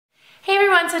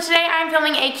everyone, so today I'm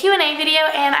filming a Q&A video,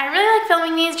 and I really like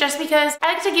filming these just because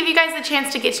I like to give you guys the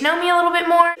chance to get to know me a little bit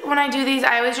more. When I do these,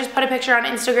 I always just put a picture on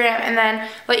Instagram and then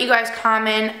let you guys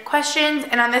comment questions,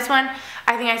 and on this one,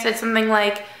 I think I said something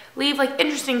like, leave like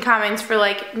interesting comments for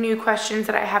like new questions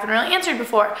that I haven't really answered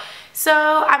before.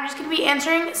 So I'm just gonna be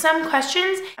answering some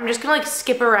questions. I'm just gonna like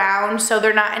skip around so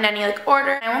they're not in any like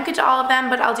order. I won't get to all of them,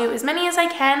 but I'll do as many as I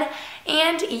can.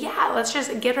 And yeah, let's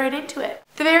just get right into it.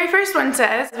 The very first one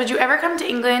says, would you ever come to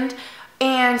England?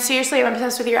 And seriously, I'm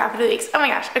obsessed with your outfit of the weeks. Oh my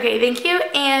gosh, okay, thank you.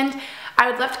 And I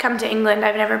would love to come to England.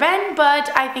 I've never been, but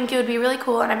I think it would be really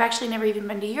cool. And I've actually never even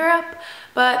been to Europe,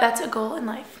 but that's a goal in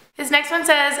life. This next one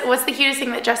says, what's the cutest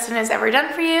thing that Justin has ever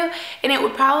done for you? And it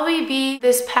would probably be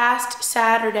this past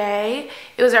Saturday.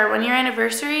 It was our 1-year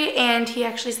anniversary, and he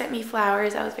actually sent me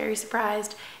flowers. I was very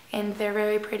surprised, and they're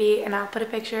very pretty, and I'll put a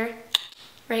picture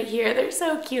right here. They're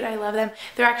so cute. I love them.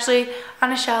 They're actually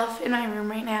on a shelf in my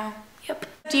room right now. Yep.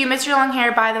 Do you miss your long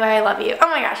hair? By the way, I love you. Oh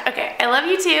my gosh. Okay, I love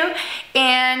you too.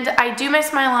 And I do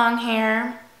miss my long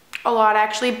hair a lot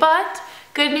actually, but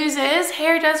good news is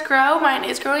hair does grow. Mine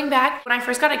is growing back. When I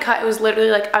first got it cut, it was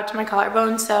literally like up to my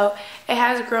collarbone, so it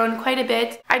has grown quite a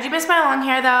bit. I do miss my long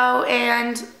hair though,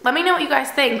 and let me know what you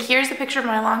guys think. Here's a picture of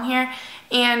my long hair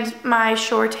and my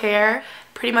short hair,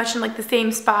 pretty much in like the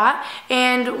same spot.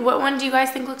 And what one do you guys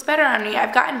think looks better on me?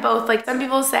 I've gotten both. Like some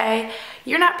people say,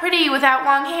 you're not pretty without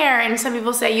long hair, and some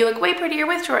people say you look way prettier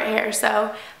with short hair.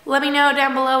 So let me know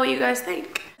down below what you guys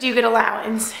think. Do you get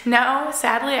allowance? No,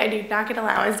 sadly I do not get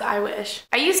allowance. I wish.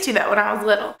 I used to though when I was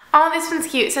little. Oh, this one's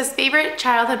cute. It says favorite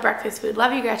childhood breakfast food.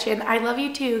 Love you, Gretchen. I love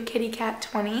you too, kitty cat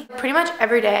 20. Pretty much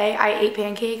every day I ate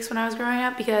pancakes when I was growing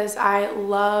up because I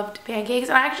loved pancakes,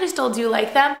 and I actually still do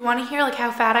like them. You want to hear like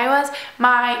how fat I was?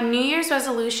 My New Year's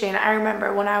resolution, I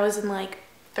remember when I was in like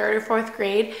 3rd or 4th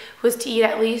grade, was to eat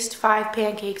at least 5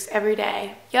 pancakes every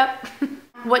day. Yep.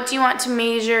 What do you want to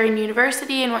major in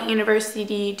university, and what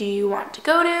university do you want to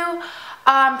go to?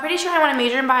 I'm pretty sure I want to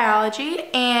major in biology,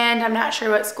 and I'm not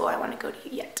sure what school I want to go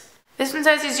to yet. This one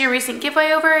says, is your recent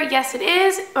giveaway over? Yes, it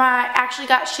is. I actually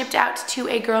got shipped out to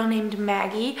a girl named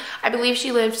Maggie. I believe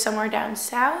she lived somewhere down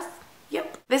south.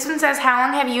 Yep. This one says, how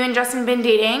long have you and Justin been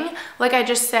dating? Like I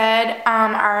just said,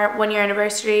 our 1-year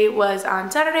anniversary was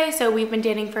on Saturday, so we've been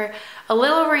dating for a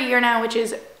little over a year now, which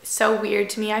is so weird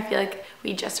to me. I feel like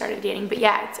we just started dating, but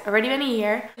yeah, it's already been a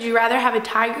year. Would you rather have a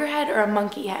tiger head or a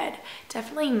monkey head?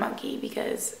 Definitely monkey,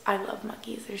 because I love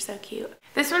monkeys. They're so cute.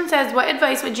 This one says, what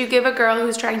advice would you give a girl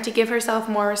who's trying to give herself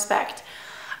more respect?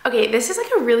 Okay, this is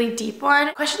like a really deep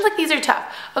one. Questions like these are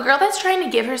tough. A girl that's trying to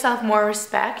give herself more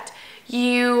respect,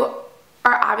 you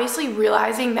are obviously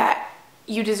realizing that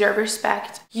you deserve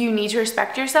respect. You need to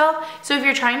respect yourself. So if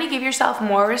you're trying to give yourself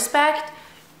more respect,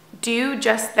 do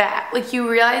just that. Like, you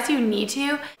realize you need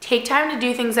to take time to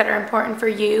do things that are important for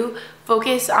you.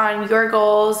 Focus on your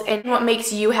goals and what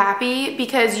makes you happy,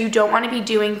 because you don't want to be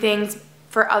doing things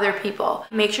for other people.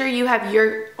 Make sure you have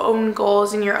your own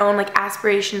goals and your own like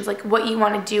aspirations, like what you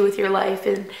want to do with your life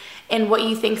and what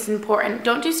you think is important.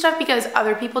 Don't do stuff because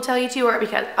other people tell you to or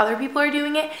because other people are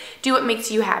doing it. Do what makes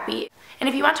you happy. And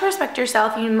if you want to respect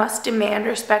yourself, you must demand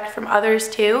respect from others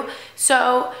too.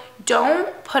 So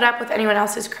don't put up with anyone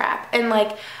else's crap. And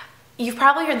like, you've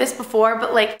probably heard this before,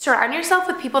 but like, surround yourself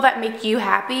with people that make you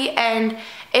happy. And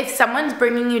if someone's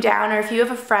bringing you down, or if you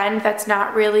have a friend that's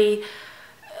not really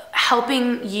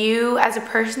helping you as a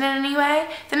person in any way,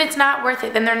 then it's not worth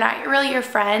it. Then they're not really your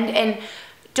friend. And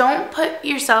don't put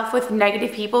yourself with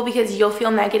negative people, because you'll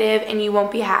feel negative and you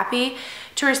won't be happy.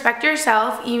 To respect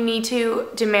yourself, you need to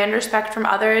demand respect from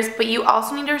others, but you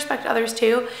also need to respect others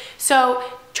too. So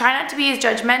try not to be as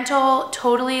judgmental,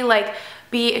 totally like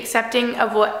be accepting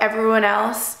of what everyone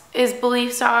else's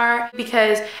beliefs are,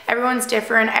 because everyone's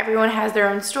different, everyone has their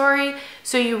own story.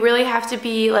 So you really have to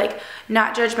be like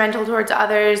not judgmental towards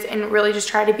others, and really just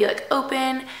try to be like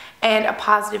open and a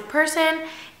positive person.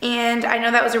 And I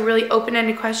know that was a really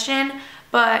open-ended question,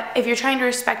 but if you're trying to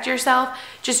respect yourself,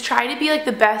 just try to be like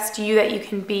the best you that you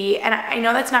can be. And I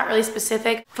know that's not really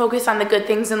specific. Focus on the good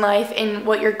things in life and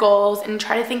what your goals, and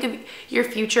try to think of your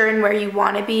future and where you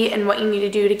want to be and what you need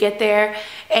to do to get there,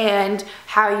 and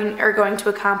how you are going to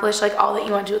accomplish like all that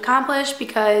you want to accomplish,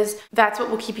 because that's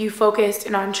what will keep you focused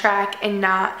and on track and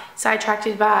not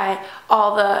sidetracked by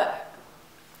all the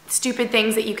stupid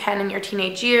things that you can in your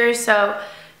teenage years. So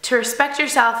to respect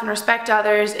yourself and respect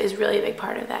others is really a big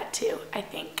part of that too, I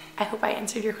think. I hope I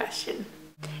answered your question.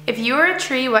 If you were a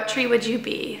tree, what tree would you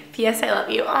be? P.S. I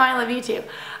love you. Oh, I love you too.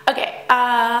 Okay,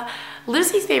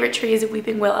 Lucy's favorite tree is a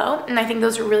weeping willow, and I think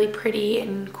those are really pretty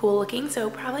and cool looking, so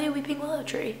probably a weeping willow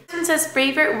tree. This one says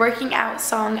favorite working out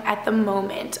song at the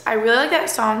moment. I really like that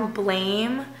song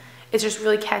Blame. It's just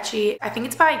really catchy. I think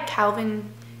it's by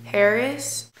Calvin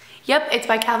Harris. Yep, it's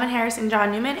by Calvin Harris and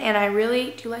John Newman, and I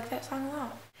really do like that song a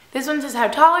lot. This one says, how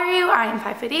tall are you? I am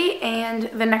 5'8", and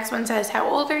the next one says, how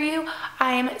old are you?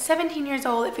 I am 17 years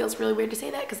old. It feels really weird to say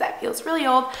that because that feels really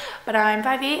old, but I'm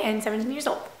 5'8" and 17 years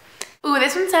old. Ooh,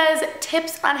 this one says,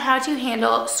 tips on how to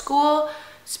handle school,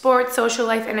 sports, social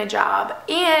life, and a job.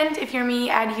 And if you're me,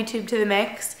 add YouTube to the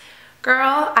mix.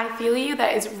 Girl, I feel you.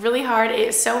 That is really hard. It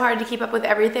is so hard to keep up with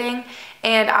everything.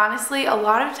 And honestly, a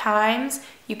lot of times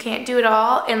you can't do it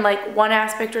all, and like one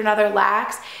aspect or another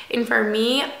lacks. And for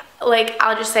me, like,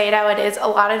 I'll just say it how it is. A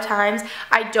lot of times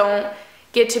I don't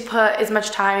get to put as much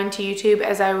time into YouTube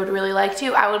as I would really like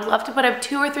to. I would love to put up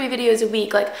 2 or 3 videos a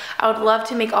week. Like, I would love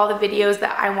to make all the videos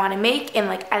that I want to make and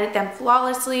like edit them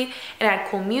flawlessly and add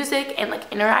cool music and like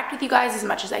interact with you guys as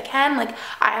much as I can. Like,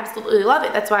 I absolutely love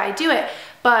it. That's why I do it.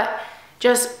 But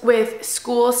just with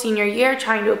school, senior year,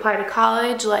 trying to apply to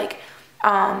college, like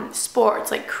sports,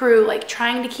 like crew, like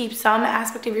trying to keep some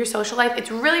aspect of your social life,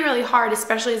 it's really, really hard,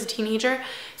 especially as a teenager.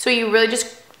 So you really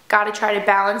just got to try to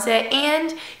balance it,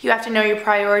 and you have to know your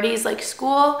priorities. Like,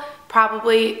 school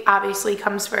probably obviously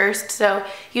comes first, so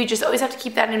you just always have to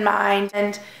keep that in mind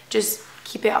and just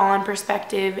keep it all in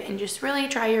perspective and just really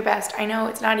try your best. I know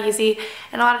it's not easy,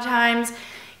 and a lot of times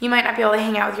you might not be able to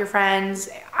hang out with your friends.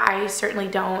 I certainly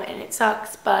don't, and it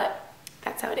sucks, but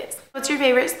that's how it is. What's your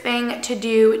favorite thing to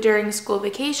do during school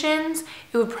vacations?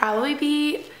 It would probably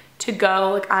be to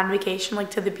go like on vacation,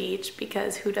 like to the beach,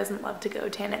 because who doesn't love to go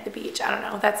tan at the beach? I don't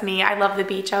know, that's me. I love the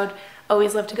beach. I would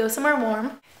always love to go somewhere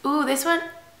warm. Ooh, this one,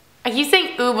 I keep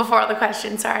saying ooh before all the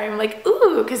questions, sorry. I'm like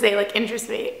ooh, because they like interest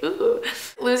me, ooh.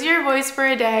 Lose your voice for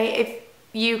a day if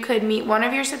you could meet one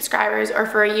of your subscribers, or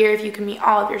for a year if you could meet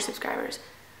all of your subscribers.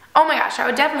 Oh my gosh, I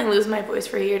would definitely lose my voice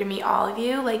for a year to meet all of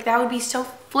you. Like, that would be so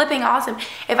flipping awesome.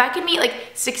 If I could meet like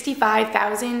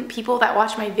 65,000 people that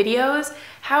watch my videos,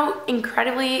 how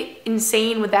incredibly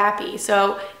insane would that be?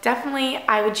 So definitely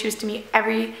I would choose to meet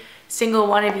every single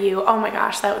one of you. Oh my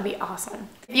gosh, that would be awesome.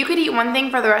 If you could eat one thing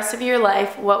for the rest of your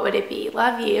life, what would it be?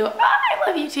 Love you. Oh, I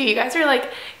love you too. You guys are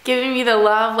like giving me the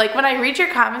love. Like, when I read your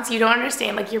comments, you don't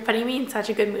understand. Like, you're putting me in such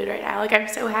a good mood right now. Like, I'm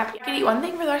so happy. If I could eat one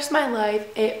thing for the rest of my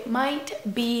life, it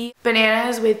might be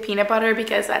bananas with peanut butter,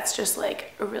 because that's just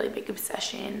like a really big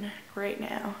obsession right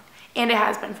now. And it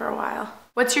has been for a while.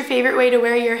 What's your favorite way to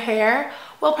wear your hair?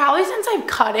 Well, probably since I've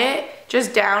cut it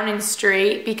just down and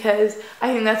straight, because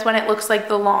I think that's when it looks like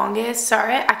the longest.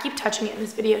 Sorry, I keep touching it in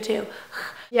this video too.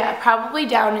 Yeah, probably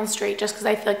down and straight, just because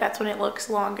I feel like that's when it looks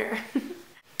longer.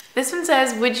 This one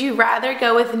says, would you rather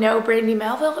go with no Brandy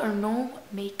Melville or no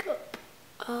makeup?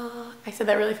 I said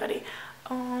that really funny.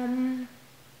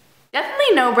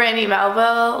 Definitely no Brandy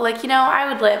Melville. Like, you know,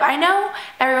 I would live. I know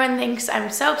everyone thinks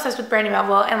I'm so obsessed with Brandy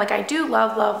Melville, and like I do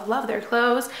love, love, love their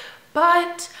clothes,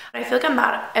 but I feel like I'm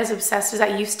not as obsessed as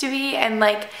I used to be, and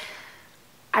like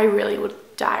I really would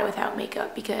die without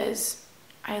makeup, because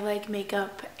I like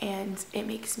makeup and it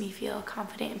makes me feel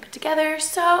confident and put together,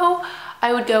 so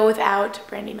I would go without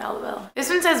Brandy Melville. This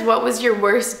one says, what was your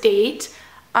worst date?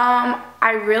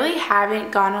 I really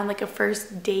haven't gone on like a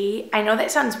first date. I know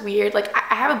that sounds weird. Like,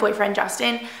 I have a boyfriend,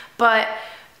 Justin, but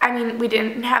I mean, we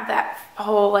didn't have that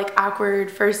whole like awkward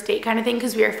first date kind of thing,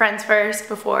 because we were friends first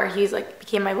before he's like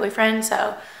became my boyfriend.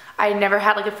 So I never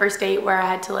had like a first date where I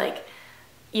had to like,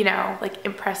 you know, like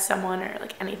impress someone or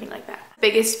like anything like that.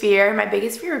 Biggest fear, my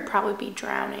biggest fear would probably be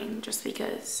drowning, just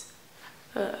because,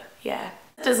 yeah.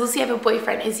 Does Lucy have a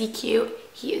boyfriend? Is he cute?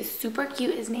 He is super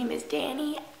cute. His name is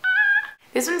Danny.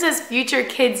 This one says future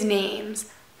kids'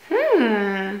 names.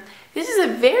 This is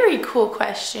a very cool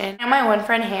question. And my one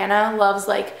friend Hannah loves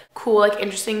like cool, like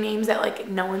interesting names that like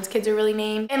no one's kids are really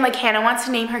named. And like Hannah wants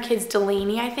to name her kids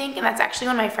Delaney, I think, and that's actually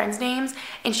one of my friend's names,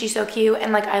 and she's so cute,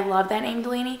 and like I love that name,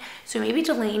 Delaney. So maybe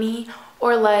Delaney,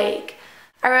 or like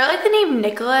I really like the name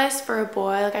Nicholas for a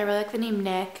boy. Like, I really like the name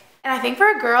Nick. And I think for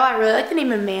a girl, I really like the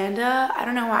name Amanda. I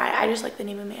don't know why, I just like the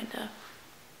name Amanda.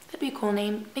 That'd be a cool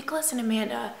name. Nicholas and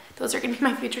Amanda. Those are gonna be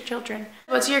my future children.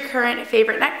 What's your current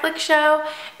favorite Netflix show?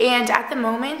 And at the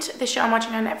moment, the show I'm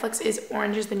watching on Netflix is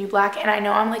Orange is the New Black. And I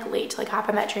know I'm like late to like hop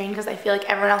on that train, because I feel like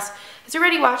everyone else has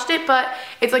already watched it, but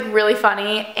it's like really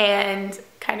funny and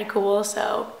kind of cool.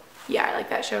 So yeah, I like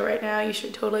that show right now. You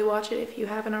should totally watch it if you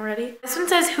haven't already. This one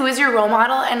says, who is your role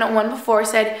model? And one before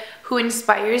said, who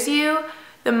inspires you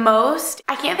the most?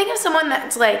 I can't think of someone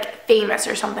that's like famous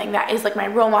or something that is like my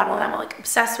role model and I'm like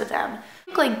obsessed with them.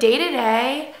 Like day to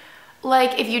day,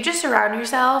 like if you just surround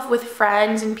yourself with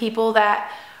friends and people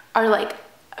that are like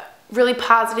really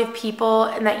positive people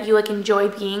and that you like enjoy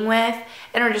being with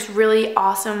and are just really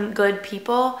awesome, good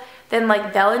people, then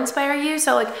like they'll inspire you.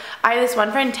 So like I have this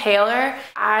one friend, Taylor.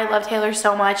 I love Taylor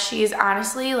so much. She's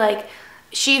honestly like,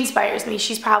 she inspires me.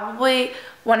 She's probably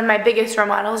one of my biggest role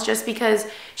models just because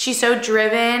she's so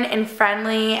driven and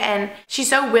friendly, and she's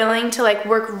so willing to like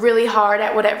work really hard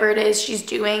at whatever it is she's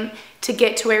doing to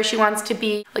get to where she wants to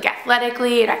be, like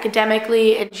athletically and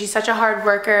academically, and she's such a hard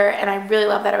worker, and I really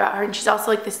love that about her. And she's also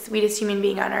like the sweetest human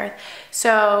being on earth.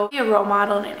 So a role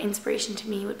model and an inspiration to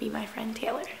me would be my friend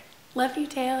Taylor. Love you,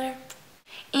 Taylor.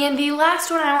 And the last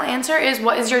one I will answer is,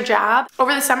 what is your job?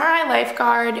 Over the summer, I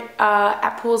lifeguard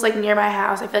at pools like near my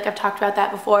house. I feel like I've talked about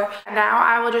that before. Now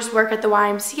I will just work at the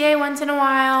YMCA once in a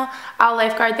while. I'll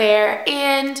lifeguard there,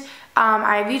 and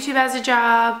I have YouTube as a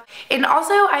job. And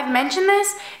also, I've mentioned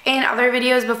this in other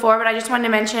videos before, but I just wanted to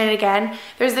mention it again.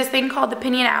 There's this thing called the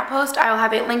Opinion Outpost. I will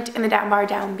have it linked in the down bar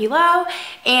down below.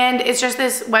 And it's just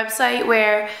this website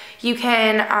where you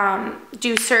can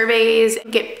do surveys,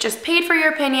 get just paid for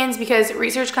your opinions, because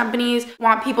research companies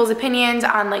want people's opinions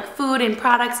on like food and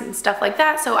products and stuff like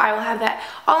that. So I will have that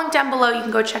all linked down below. You can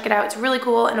go check it out. It's really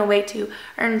cool and a way to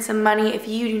earn some money if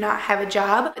you do not have a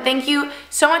job. Thank you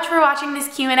so much for watching this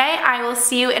Q&A. I will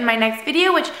see you in my next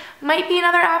video, which might be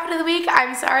another outfit of the week.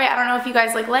 I'm sorry, I don't know if you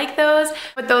guys like those,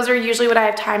 but those are usually what I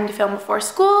have time to film before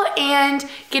school. And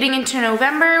getting into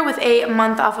November with a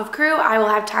month off of crew, I will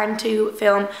have time to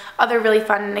film other really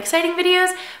fun and exciting videos.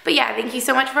 But yeah, thank you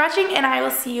so much for watching, and I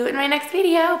will see you in my next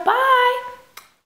video. Bye!